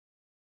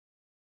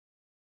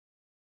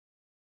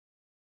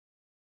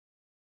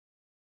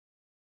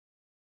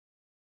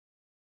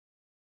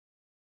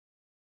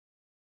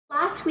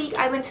Last week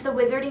I went to the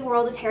Wizarding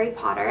World of Harry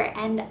Potter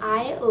and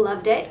I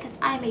loved it because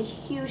I'm a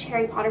huge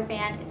Harry Potter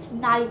fan. It's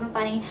not even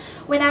funny.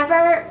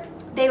 Whenever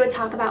they would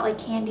talk about like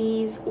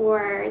candies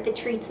or the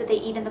treats that they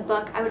eat in the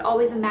book, I would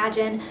always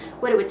imagine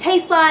what it would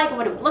taste like and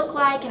what it would look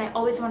like, and I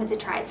always wanted to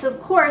try it. So of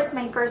course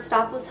my first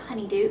stop was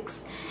Honeydukes,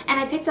 and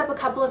I picked up a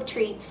couple of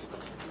treats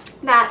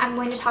that I'm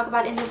going to talk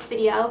about in this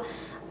video.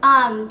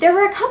 There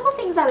were a couple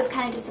things I was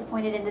kind of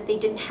disappointed in that they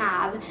didn't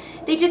have.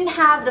 They didn't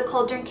have the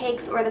cauldron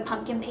cakes or the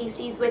pumpkin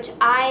pasties, which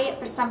I,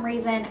 for some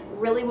reason,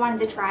 really wanted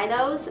to try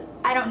those.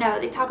 I don't know.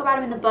 They talk about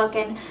them in the book,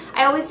 and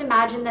I always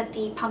imagined that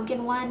the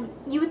pumpkin one,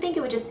 you would think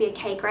it would just be a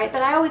cake, right?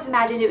 But I always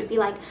imagined it would be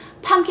like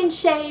pumpkin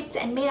shaped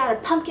and made out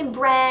of pumpkin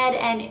bread,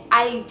 and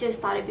I just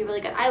thought it'd be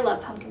really good. I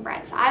love pumpkin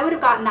bread, so I would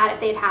have gotten that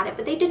if they'd had it,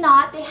 but they did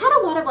not. They had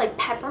a lot of like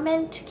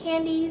peppermint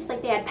candies,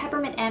 like they had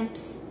peppermint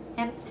imps,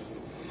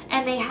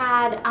 and they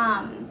had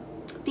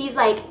these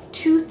like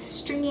tooth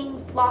stringing,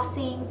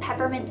 flossing,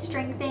 peppermint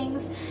string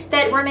things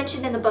that were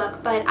mentioned in the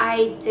book, but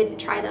I didn't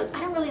try those. I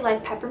don't really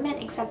like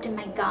peppermint except in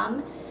my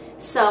gum,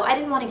 so I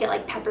didn't want to get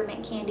like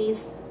peppermint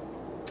candies.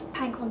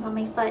 Pine cones on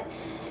my foot.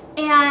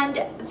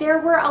 And there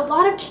were a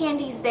lot of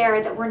candies there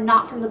that were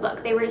not from the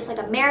book. They were just like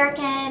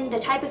American, the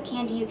type of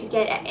candy you could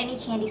get at any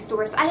candy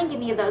store. So I didn't get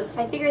any of those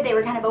because I figured they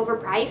were kind of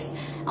overpriced.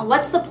 And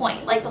what's the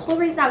point? Like, the whole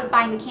reason I was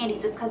buying the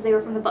candies is because they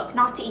were from the book,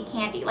 not to eat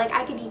candy. Like,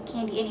 I could eat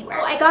candy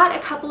anywhere. I got a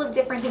couple of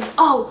different things.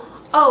 Oh,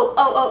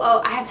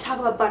 I have to talk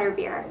about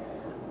butterbeer,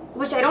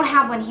 which I don't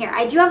have one here.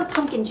 I do have a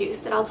pumpkin juice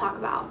that I'll talk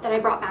about that I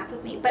brought back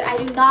with me, but I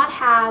do not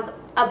have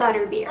a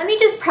butterbeer. Let me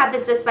just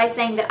preface this by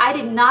saying that I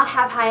did not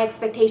have high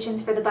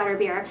expectations for the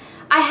butterbeer.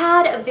 I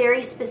had a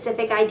very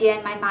specific idea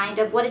in my mind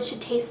of what it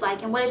should taste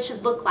like and what it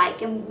should look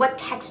like and what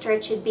texture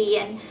it should be,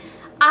 and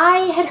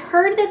I had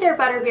heard that their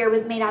butterbeer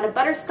was made out of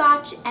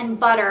butterscotch and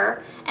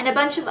butter and a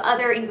bunch of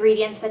other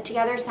ingredients that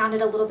together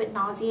sounded a little bit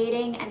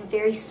nauseating and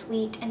very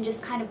sweet and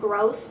just kind of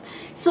gross.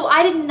 So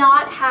I did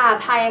not have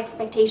high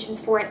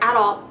expectations for it at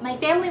all. My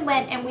family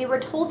went and we were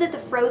told that the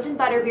frozen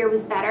butterbeer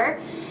was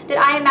better, that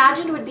I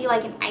imagined would be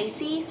like an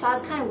icy, so I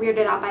was kind of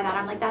weirded out by that.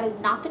 I'm like, that is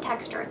not the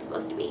texture it's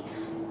supposed to be.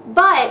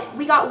 But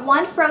we got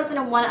one frozen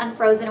and one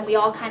unfrozen, and we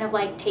all kind of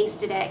like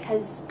tasted it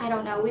because, I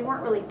don't know, we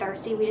weren't really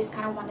thirsty. We just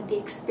kind of wanted the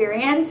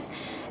experience.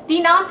 The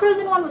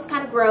non-frozen one was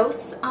kind of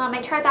gross.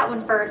 I tried that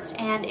one first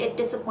and it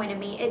disappointed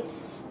me.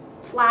 It's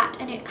flat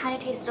and it kind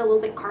of tasted a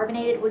little bit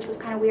carbonated, which was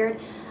kind of weird.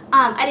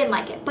 I didn't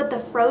like it. But the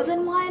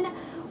frozen one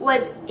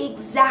was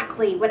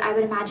exactly what I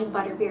would imagine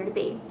butterbeer to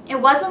be. It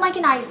wasn't like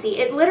an icy.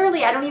 It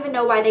literally, I don't even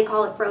know why they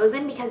call it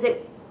frozen, because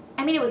it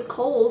was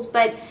cold,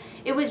 but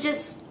it was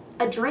just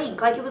a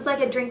drink. Like, it was like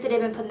a drink that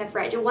had been put in the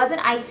fridge. It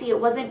wasn't icy. It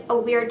wasn't a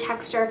weird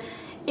texture.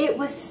 It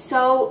was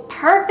so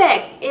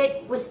perfect.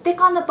 It was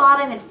thick on the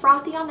bottom and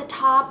frothy on the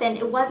top, and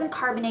it wasn't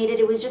carbonated.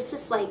 It was just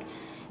this like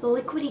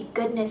liquidy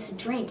goodness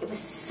drink. It was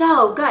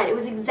so good. It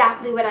was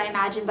exactly what I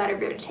imagined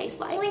butterbeer to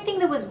taste like. The only thing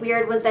that was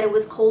weird was that it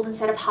was cold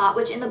instead of hot,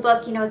 which in the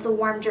book, you know, it's a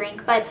warm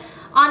drink, but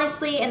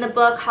honestly, in the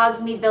book,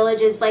 Hogsmeade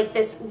Village is like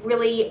this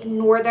really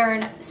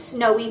northern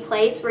snowy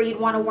place where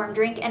you'd want a warm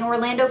drink. And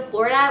Orlando,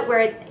 Florida,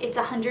 where it's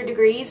 100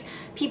 degrees,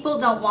 people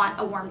don't want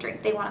a warm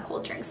drink. They want a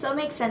cold drink. So it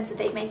makes sense that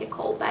they'd make it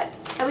cold, but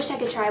I wish I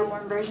could try a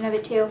warm version of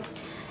it too.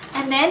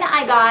 And then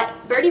I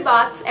got Bertie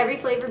Bott's Every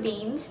Flavor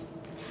Beans,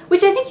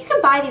 which I think you can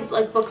buy these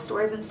like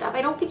bookstores and stuff.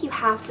 I don't think you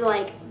have to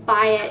like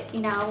buy it, you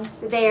know,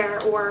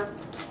 there or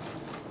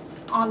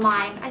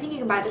online. I think you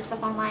can buy this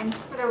stuff online.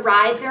 For the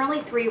rides, there are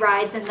only 3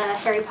 rides in the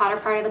Harry Potter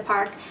part of the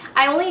park.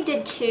 I only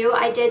did 2.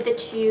 I did the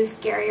 2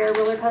 scarier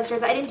roller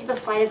coasters. I didn't do the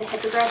Flight of the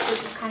Hippogriff,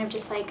 which is kind of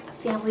just like a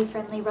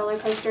family-friendly roller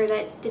coaster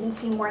that didn't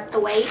seem worth the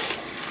wait.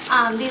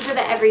 These are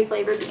the Every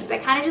Flavor Beans. They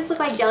kind of just look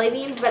like jelly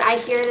beans, but I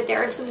hear that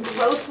there are some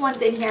gross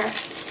ones in here.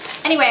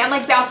 Anyway, I'm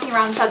like bouncing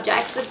around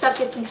subjects. This stuff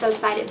gets me so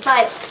excited.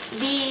 But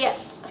the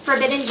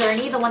Forbidden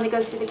Journey, the one that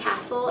goes through the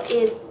castle,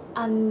 is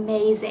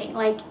amazing.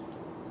 Like,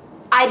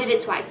 I did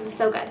it twice. It was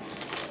so good.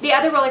 The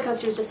other roller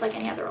coaster is just like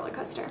any other roller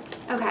coaster.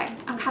 Okay,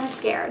 I'm kind of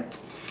scared.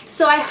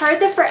 So I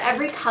heard that for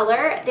every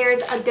color,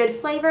 there's a good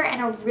flavor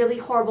and a really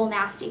horrible,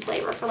 nasty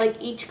flavor for like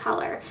each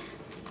color.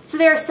 So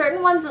there are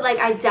certain ones that like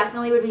I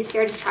definitely would be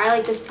scared to try,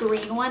 like this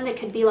green one that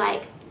could be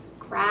like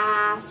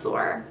grass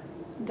or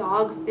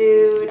dog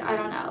food. I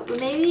don't know, but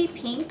maybe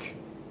pink.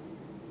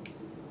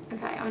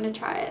 Okay, I'm gonna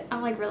try it.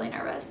 I'm like really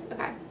nervous.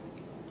 Okay.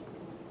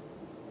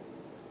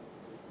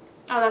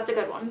 Oh, that's a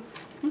good one.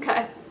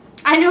 Okay.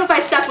 I knew if I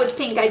stuck with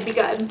pink, I'd be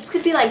good. This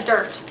could be like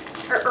dirt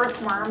or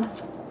earthworm.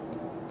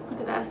 Look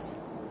at this.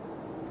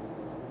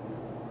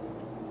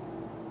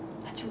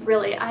 That's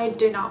really, I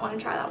do not want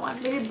to try that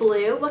one. Maybe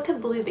blue. What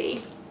could blue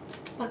be?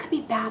 What could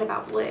be bad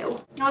about blue?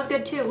 That was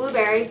good too.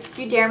 Blueberry.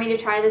 Do you dare me to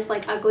try this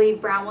like ugly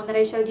brown one that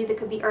I showed you that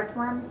could be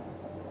earthworm?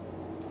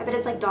 I bet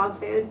it's like dog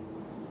food.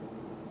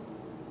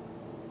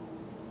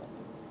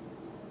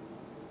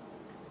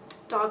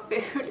 Dog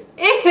food.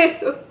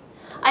 Ew!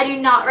 I do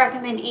not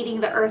recommend eating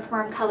the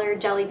earthworm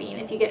colored jelly bean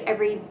if you get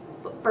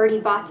Bertie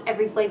Bott's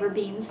Every Flavor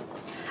Beans.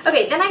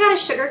 Okay, then I got a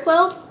sugar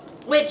quill.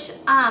 which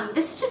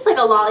this is just like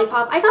a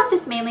lollipop. I got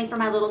this mainly for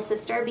my little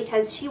sister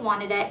because she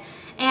wanted it,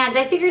 and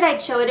I figured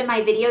I'd show it in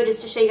my video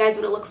just to show you guys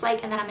what it looks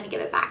like, and then I'm going to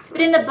give it back to her.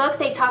 But in the book,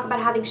 they talk about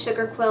having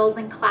sugar quills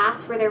in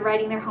class where they're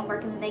writing their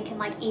homework and then they can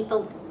like eat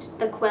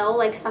the quill,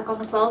 like suck on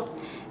the quill.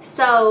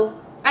 So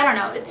I don't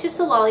know, it's just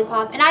a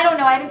lollipop, and I don't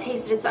know, I haven't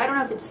tasted it, so I don't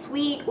know if it's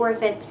sweet or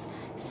if it's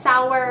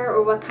sour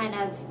or what kind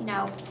of, you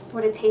know,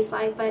 what it tastes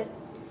like. But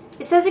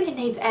it says it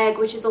contains egg,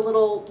 which is a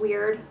little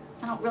weird.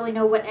 I don't really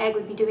know what egg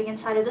would be doing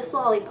inside of this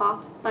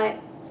lollipop, but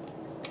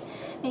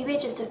maybe it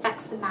just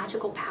affects the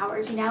magical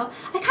powers, you know?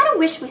 I kind of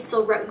wish we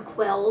still wrote in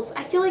quills.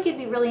 I feel like it'd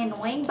be really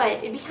annoying, but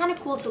it'd be kind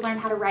of cool to learn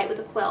how to write with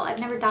a quill. I've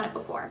never done it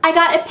before. I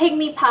got a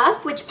Pygmy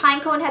Puff, which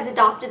Pinecone has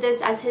adopted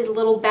this as his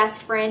little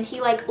best friend. He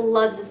like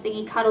loves this thing.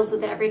 He cuddles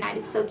with it every night.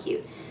 It's so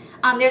cute.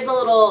 There's a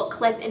little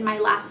clip in my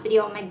last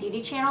video on my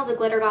beauty channel, the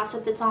Glitter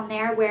Gossip, that's on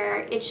there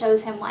where it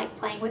shows him like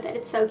playing with it.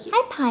 It's so cute.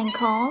 Hi,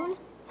 Pinecone.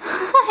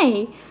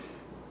 Hi.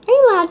 Are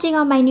you lounging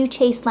on my new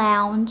Chase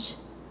Lounge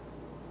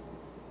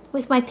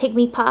with my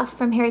Pygmy Puff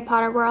from Harry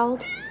Potter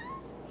World?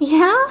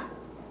 Yeah?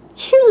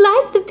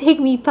 You like the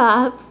Pygmy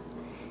Puff?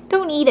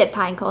 Don't eat it,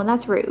 Pinecone.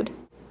 That's rude.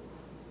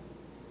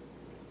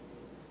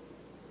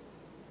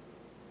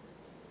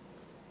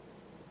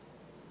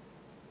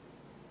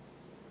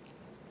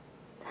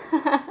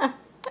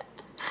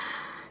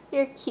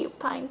 You're cute,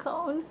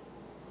 Pinecone.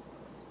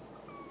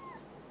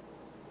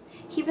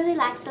 He really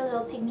likes the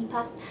little Pygmy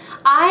Puff.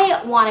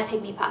 I want a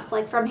Pygmy Puff,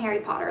 like from Harry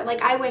Potter.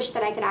 Like, I wish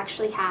that I could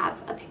actually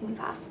have a Pygmy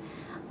Puff.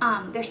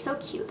 They're so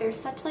cute. They're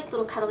such like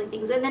little cuddly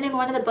things. And then in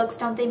one of the books,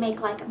 don't they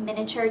make like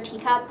miniature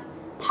teacup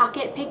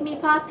pocket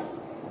Pygmy Puffs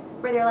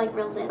where they're like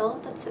real little?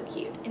 That's so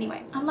cute.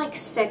 Anyway, I'm like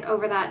sick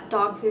over that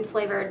dog food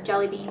flavored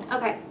jelly bean.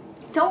 Okay,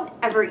 don't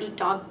ever eat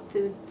dog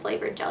food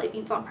flavored jelly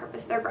beans on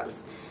purpose. They're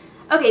gross.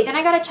 Okay, then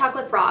I got a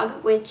chocolate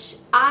frog, which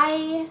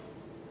I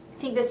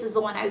think this is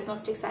the one I was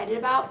most excited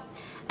about.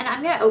 And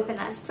I'm going to open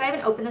this because I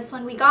haven't opened this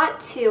one. We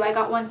got two. I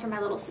got one for my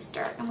little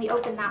sister, and we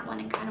opened that one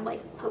and kind of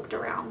like poked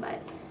around,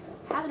 but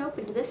I haven't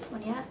opened this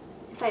one yet.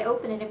 If I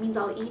open it, it means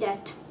I'll eat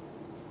it.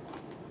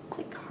 It's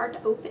like hard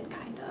to open,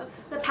 kind of.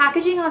 The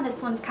packaging on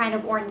this one's kind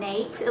of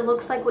ornate. It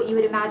looks like what you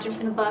would imagine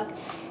from the book.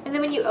 And then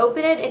when you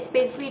open it, it's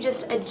basically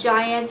just a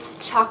giant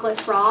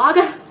chocolate frog.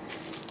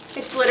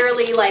 It's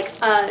literally like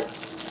a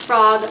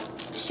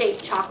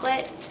frog-shaped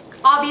chocolate.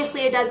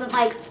 Obviously, it doesn't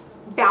like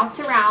bounce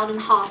around and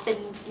hop and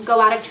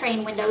go out of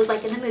train windows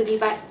like in the movie,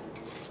 but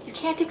you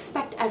can't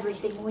expect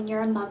everything when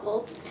you're a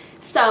muggle.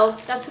 So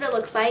that's what it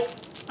looks like.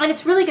 And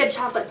it's really good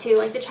chocolate too.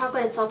 Like the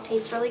chocolate itself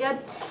tastes really good.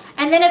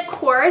 And then of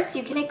course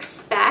you can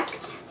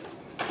expect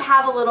to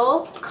have a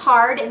little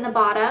card in the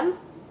bottom.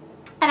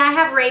 And I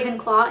have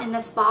Ravenclaw in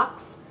this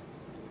box.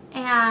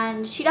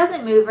 And she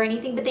doesn't move or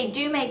anything, but they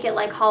do make it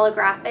like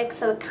holographic,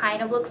 so it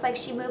kind of looks like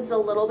she moves a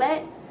little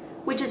bit,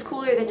 which is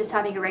cooler than just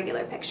having a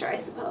regular picture, I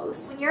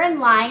suppose. When you're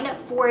in line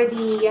for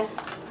the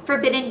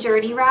Forbidden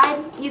Journey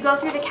ride, you go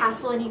through the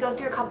castle and you go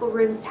through a couple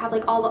rooms that have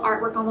like all the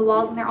artwork on the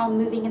walls, and they're all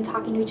moving and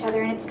talking to each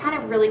other, and it's kind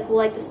of really cool.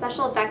 Like the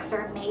special effects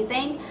are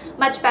amazing,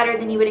 much better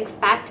than you would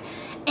expect.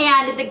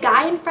 And the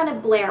guy in front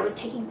of Blair was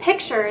taking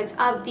pictures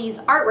of these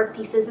artwork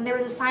pieces, and there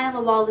was a sign on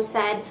the wall that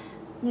said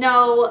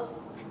no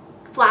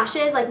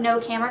flashes, like no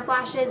camera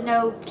flashes,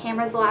 no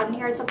cameras allowed in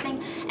here or something.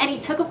 And he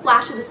took a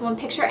flash of this one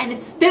picture and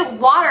it spit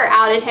water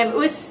out at him. It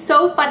was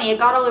so funny. It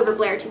got all over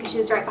Blair too because she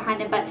was right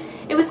behind him, but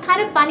it was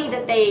kind of funny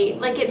that they,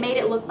 like, it made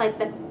it look like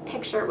the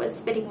picture was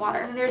spitting water.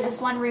 And there's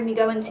this one room you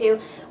go into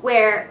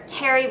where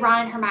Harry,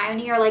 Ron, and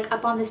Hermione are like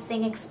up on this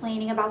thing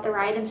explaining about the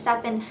ride and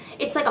stuff, and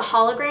it's like a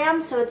hologram,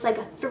 so it's like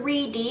a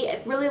 3D.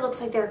 It really looks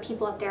like there are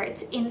people up there.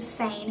 It's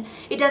insane.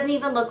 It doesn't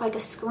even look like a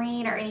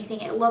screen or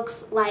anything. It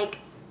looks like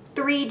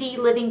 3D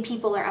living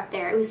people are up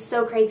there. It was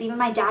so crazy. Even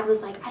my dad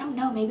was like, I don't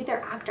know, maybe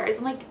they're actors.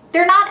 I'm like,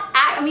 they're not,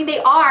 I mean, they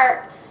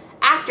are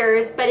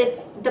actors, but it's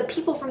the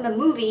people from the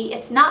movie.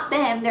 It's not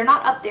them. They're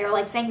not up there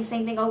like saying the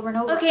same thing over and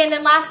over. Okay, and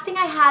then last thing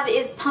I have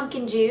is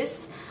pumpkin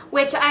juice,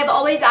 which I've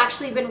always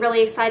actually been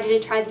really excited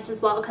to try this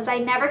as well because I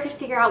never could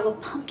figure out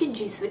what pumpkin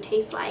juice would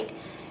taste like.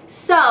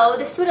 So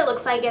this is what it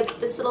looks like if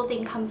this little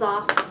thing comes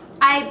off.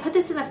 I put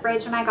this in the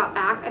fridge when I got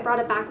back. I brought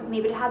it back with me,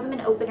 but it hasn't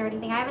been opened or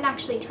anything. I haven't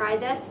actually tried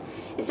this.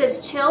 It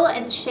says chill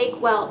and shake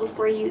well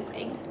before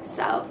using.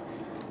 So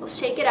we'll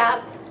shake it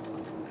up.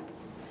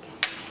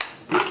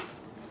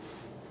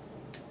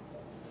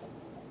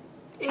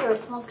 Ew, it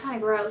smells kind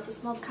of gross. It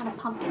smells kind of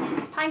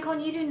pumpkin-y.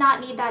 Pinecone, you do not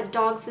need that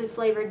dog food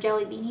flavored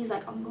jelly bean. He's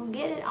like, I'm gonna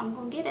get it. I'm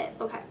gonna get it.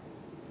 Okay.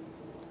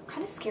 I'm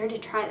kind of scared to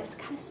try this. It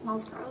kind of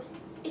smells gross.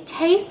 It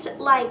tastes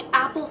like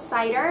apple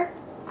cider,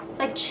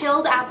 like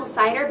chilled apple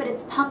cider, but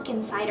it's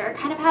pumpkin cider. It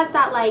kind of has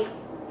that like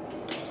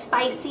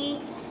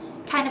spicy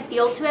kind of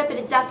feel to it, but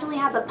it definitely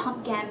has a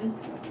pumpkin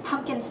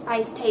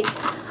spice taste.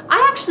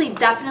 I actually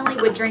definitely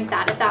would drink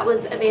that if that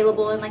was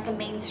available in like a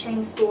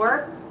mainstream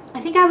store. I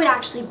think I would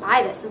actually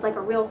buy this as like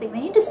a real thing. They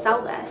need to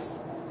sell this.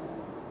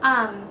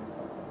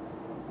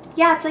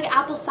 Yeah, it's like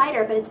apple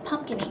cider, but it's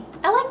pumpkin-y.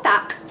 I like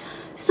that.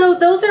 So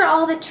those are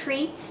all the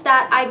treats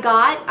that I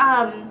got.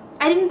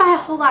 I didn't buy a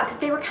whole lot because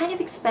they were kind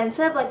of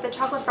expensive. Like the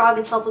chocolate frog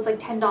itself was like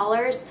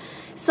 $10.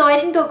 So I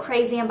didn't go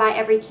crazy and buy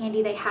every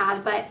candy they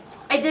had, but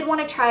I did want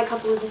to try a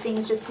couple of the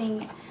things, just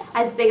being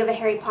as big of a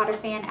Harry Potter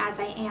fan as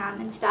I am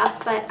and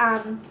stuff. But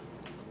I'm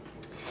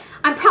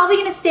probably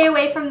going to stay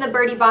away from the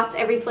Birdie Bots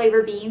every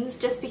flavor beans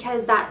just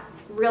because that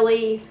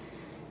really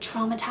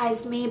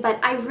traumatized me.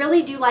 But I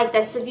really do like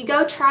this. So if you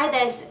go try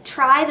this,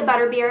 try the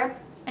butterbeer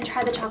and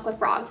try the chocolate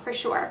frog for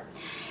sure.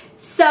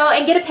 So,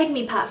 and get a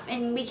Pygmy Puff,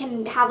 and we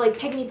can have like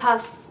Pygmy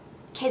Puff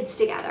kids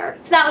together.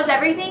 So that was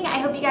everything. I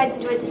hope you guys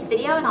enjoyed this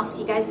video, and I'll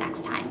see you guys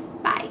next time.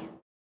 Bye.